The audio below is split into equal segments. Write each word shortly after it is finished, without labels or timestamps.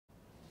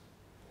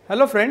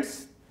Hello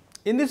friends,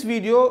 in this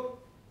video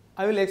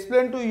I will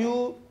explain to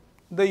you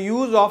the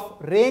use of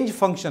range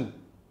function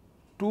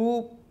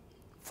to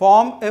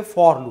form a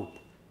for loop.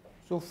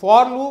 So,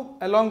 for loop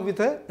along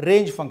with a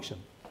range function.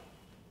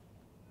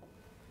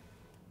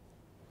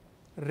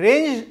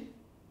 Range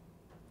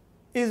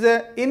is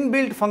an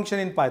inbuilt function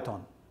in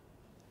Python.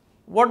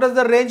 What does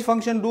the range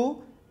function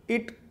do?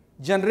 It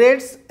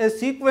generates a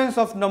sequence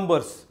of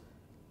numbers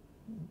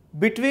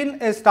between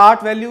a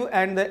start value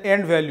and the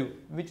end value,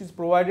 which is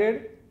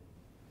provided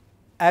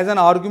as an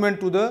argument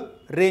to the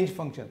range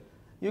function.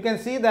 You can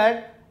see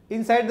that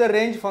inside the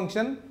range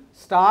function,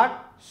 start,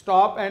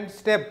 stop and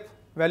step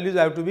values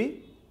have to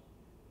be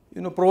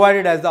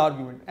provided as the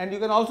argument. And you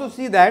can also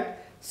see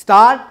that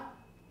start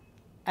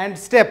and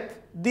step,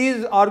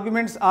 these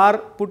arguments are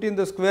put in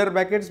the square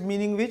brackets,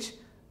 meaning which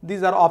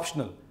these are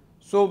optional.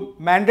 So,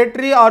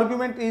 mandatory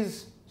argument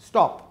is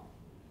stop,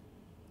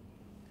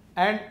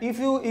 and if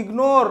you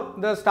ignore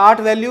the start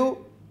value,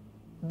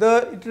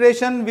 the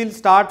iteration will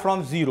start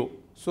from 0.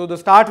 So, the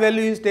start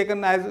value is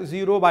taken as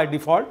 0 by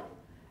default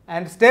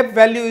and step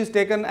value is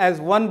taken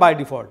as 1 by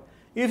default.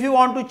 If you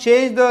want to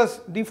change the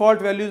default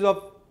values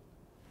of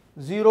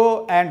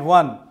 0 and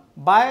 1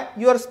 by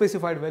your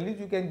specified values,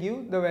 you can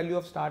give the value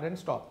of start and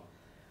stop.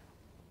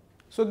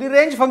 So, the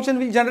range function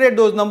will generate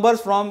those numbers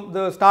from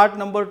the start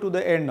number to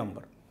the end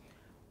number.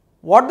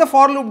 What the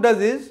for loop does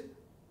is,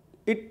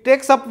 it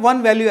takes up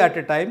one value at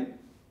a time.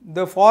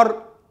 The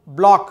for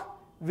block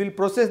will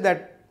process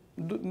that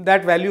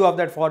value of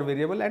that for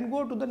variable and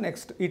go to the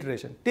next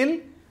iteration till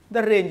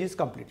the range is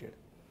completed.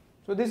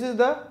 So, this is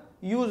the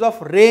use of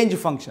range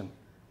function.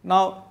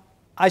 Now,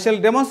 I shall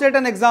demonstrate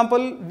an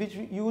example which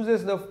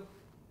uses the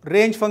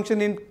range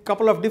function in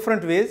couple of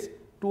different ways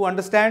to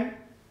understand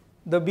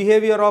the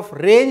behavior of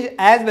range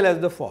as well as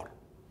the for.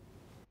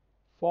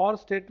 For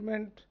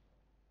statement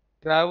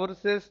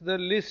traverses the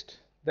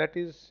list that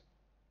is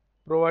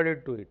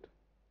provided to it.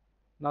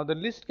 Now, the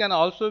list can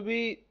also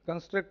be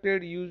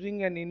constructed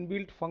using an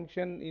inbuilt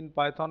function in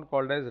Python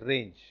called as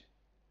range.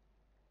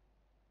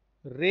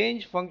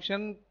 Range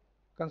function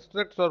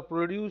constructs or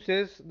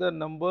produces the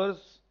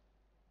numbers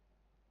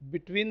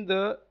between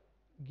the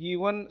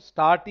given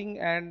starting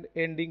and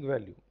ending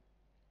value.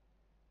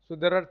 So,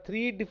 there are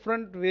three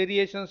different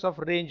variations of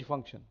range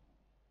function.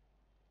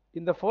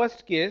 In the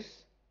first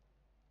case,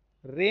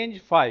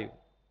 range 5.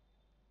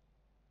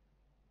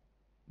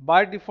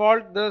 By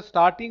default, the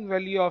starting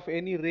value of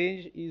any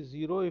range is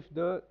 0 if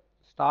the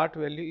start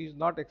value is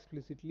not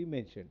explicitly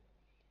mentioned,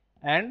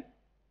 and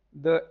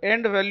the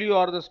end value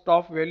or the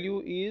stop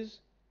value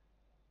is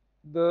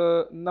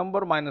the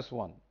number minus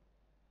 1.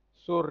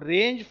 So,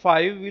 range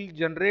 5 will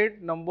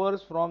generate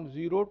numbers from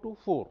 0 to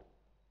 4.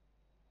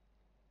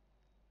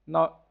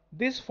 Now,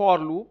 this for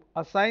loop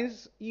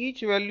assigns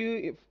each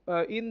value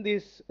in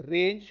this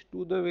range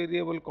to the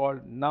variable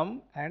called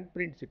num and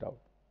prints it out.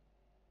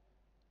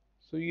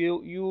 So,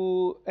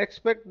 you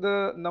expect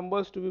the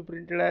numbers to be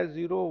printed as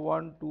 0,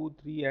 1, 2,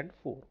 3 and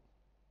 4.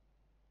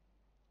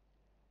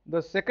 The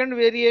second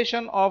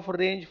variation of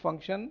range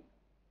function,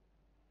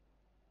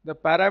 the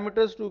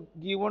parameters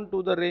given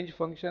to the range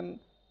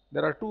function,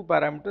 there are two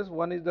parameters,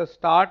 one is the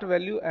start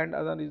value and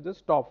other is the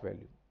stop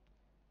value.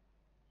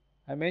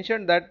 I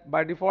mentioned that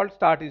by default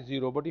start is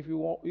 0, but if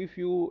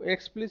you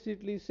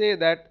explicitly say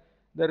that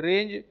the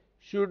range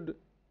should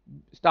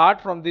start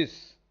from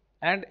this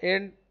and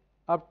end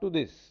up to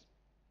this.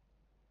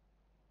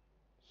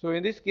 So,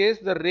 in this case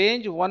the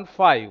range 1,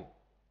 5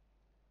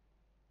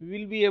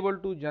 will be able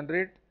to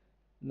generate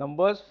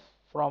numbers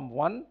from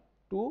 1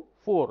 to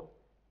 4.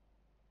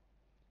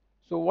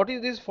 So, what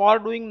is this for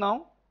doing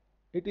now?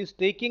 It is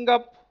taking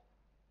up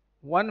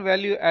one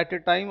value at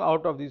a time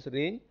out of this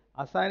range,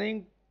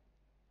 assigning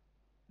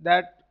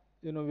that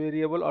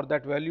variable or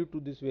that value to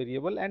this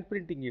variable and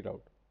printing it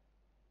out.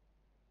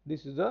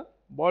 This is the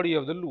body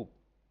of the loop.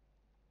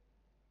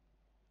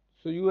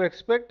 So, you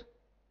expect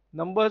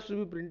numbers to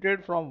be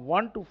printed from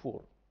 1 to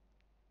 4.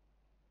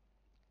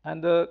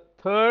 And the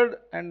third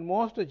and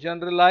most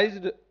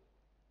generalized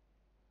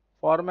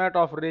format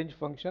of range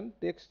function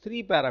takes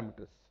three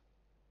parameters.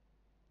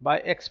 By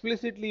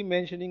explicitly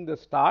mentioning the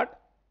start,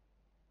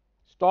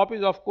 stop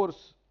is of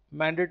course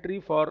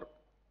mandatory for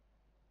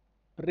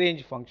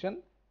range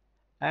function,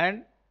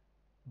 and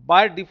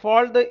by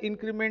default the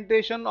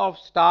incrementation of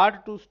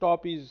start to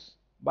stop is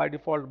by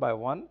default by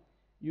 1.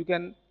 You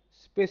can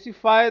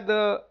specify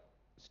the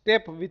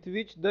step with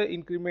which the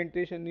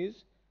incrementation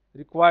is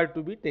required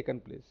to be taken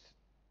place.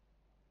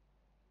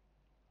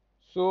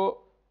 So,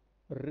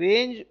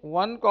 range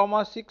 1,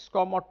 6,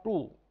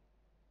 2,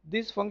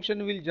 this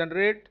function will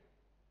generate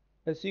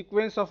a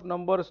sequence of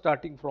numbers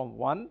starting from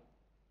 1,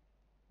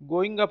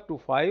 going up to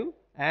 5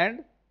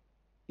 and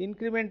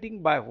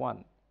incrementing by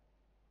 1.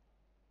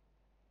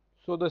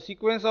 So, the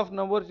sequence of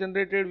numbers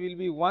generated will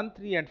be 1,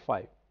 3 and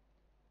 5.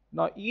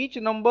 Now, each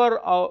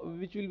number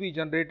which will be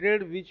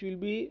generated, which will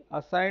be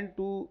assigned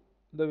to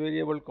the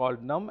variable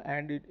called num,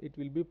 and it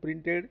will be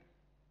printed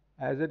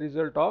as a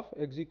result of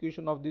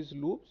execution of these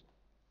loops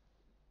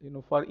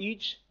for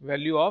each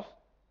value of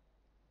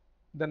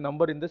the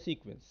number in the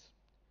sequence.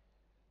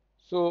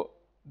 So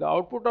the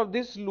output of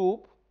this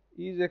loop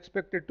is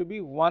expected to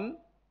be 1,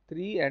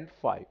 3 and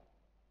 5.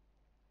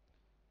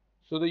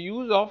 So the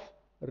use of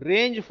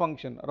range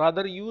function,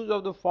 rather use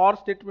of the for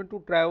statement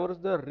to traverse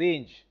the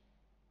range,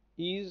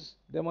 is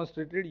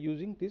demonstrated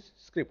using this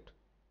script.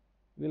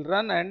 We will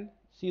run and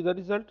see the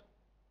result.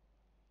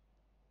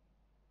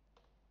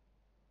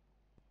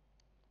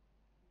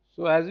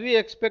 So as we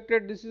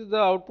expected, this is the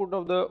output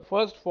of the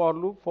first for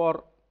loop.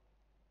 For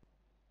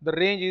the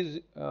range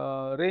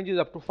is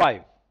up to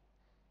 5.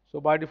 So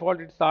by default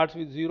it starts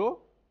with 0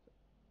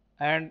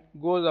 and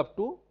goes up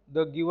to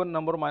the given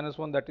number minus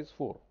 1, that is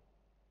 4.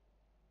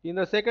 In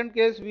the second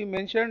case, we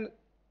mentioned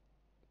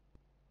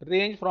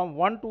range from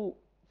 1 to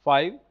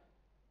 5.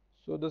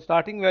 So the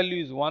starting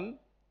value is 1,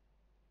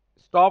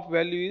 stop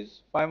value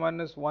is 5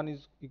 minus 1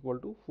 is equal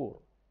to 4.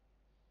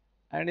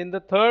 And in the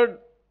third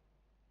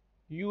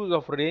use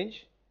of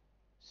range,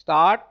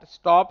 start,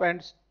 stop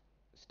and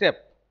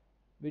step,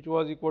 which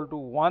was equal to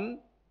 1,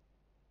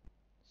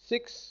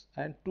 6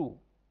 and 2.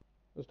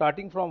 So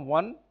starting from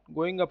 1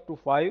 going up to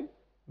 5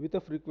 with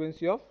a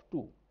frequency of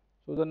 2.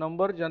 So the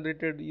number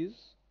generated is,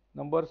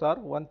 numbers are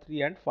 1,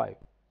 3 and 5.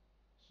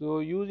 So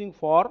using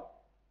for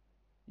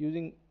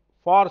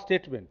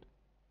statement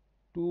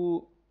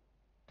to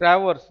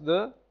traverse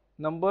the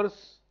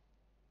numbers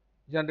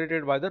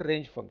generated by the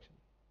range function.